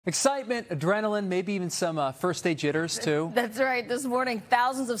Excitement, adrenaline, maybe even some first-day jitters, too. That's right. This morning,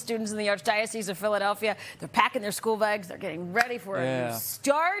 thousands of students in the Archdiocese of Philadelphia, they're packing their school bags. They're getting ready for a new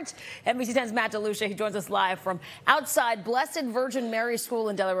start. NBC 10's Matt DeLucia, he joins us live from outside Blessed Virgin Mary School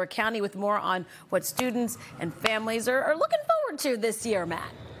in Delaware County with more on what students and families are looking forward to this year, Matt.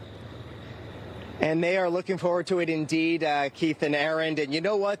 And they are looking forward to it indeed, Keith and Aaron. And you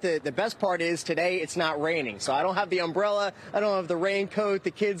know what? The best part is today it's not raining. So I don't have the umbrella. I don't have the raincoat.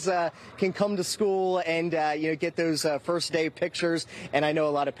 The kids can come to school and, get those first day pictures. And I know a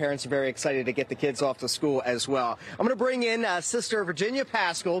lot of parents are very excited to get the kids off to school as well. I'm going to bring in Sister Virginia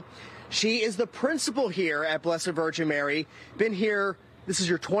Paschall. She is the principal here at Blessed Virgin Mary. Been here, this is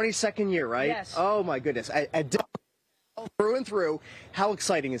your 22nd year, right? Yes. Oh, my goodness. Through and through. How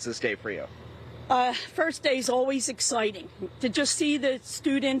exciting is this day for you? First day is always exciting to just see the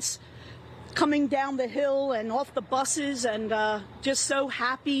students coming down the hill and off the buses and just so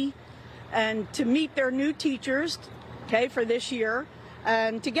happy, and to meet their new teachers, for this year,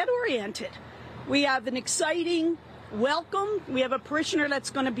 and to get oriented. We have an exciting welcome. We have a parishioner that's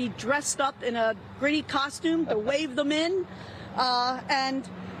going to be dressed up in a gritty costume to wave them in. And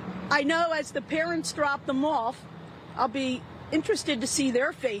I know as the parents drop them off, I'll be interested to see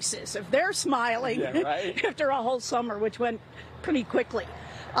their faces, if they're smiling after a whole summer, which went pretty quickly.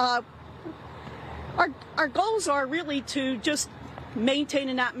 Our goals are really to just maintain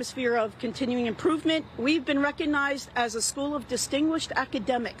an atmosphere of continuing improvement. We've been recognized as a school of distinguished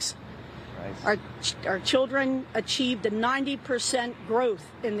academics. Nice. Our children achieved a 90% growth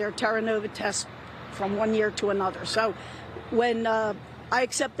in their Terra Nova test from one year to another. So when I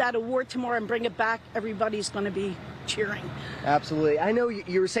accept that award tomorrow and bring it back, everybody's going to be cheering. Absolutely. I know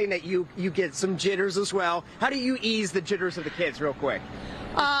you were saying that you get some jitters as well. How do you ease the jitters of the kids real quick?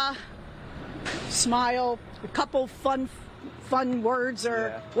 Smile, a couple fun words,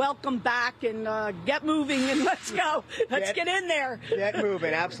 or welcome back, and get moving, and let's go. Let's get in there. Get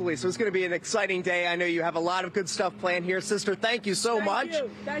moving, absolutely. So it's going to be an exciting day. I know you have a lot of good stuff planned here. Sister, thank you so much.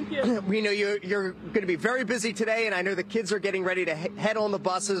 Thank you. We know you're going to be very busy today, and I know the kids are getting ready to head on the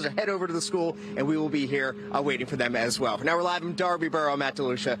buses or head over to the school, and we will be here waiting for them as well. Now we're live in Darby Borough, Matt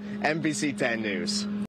DeLucia, NBC 10 News.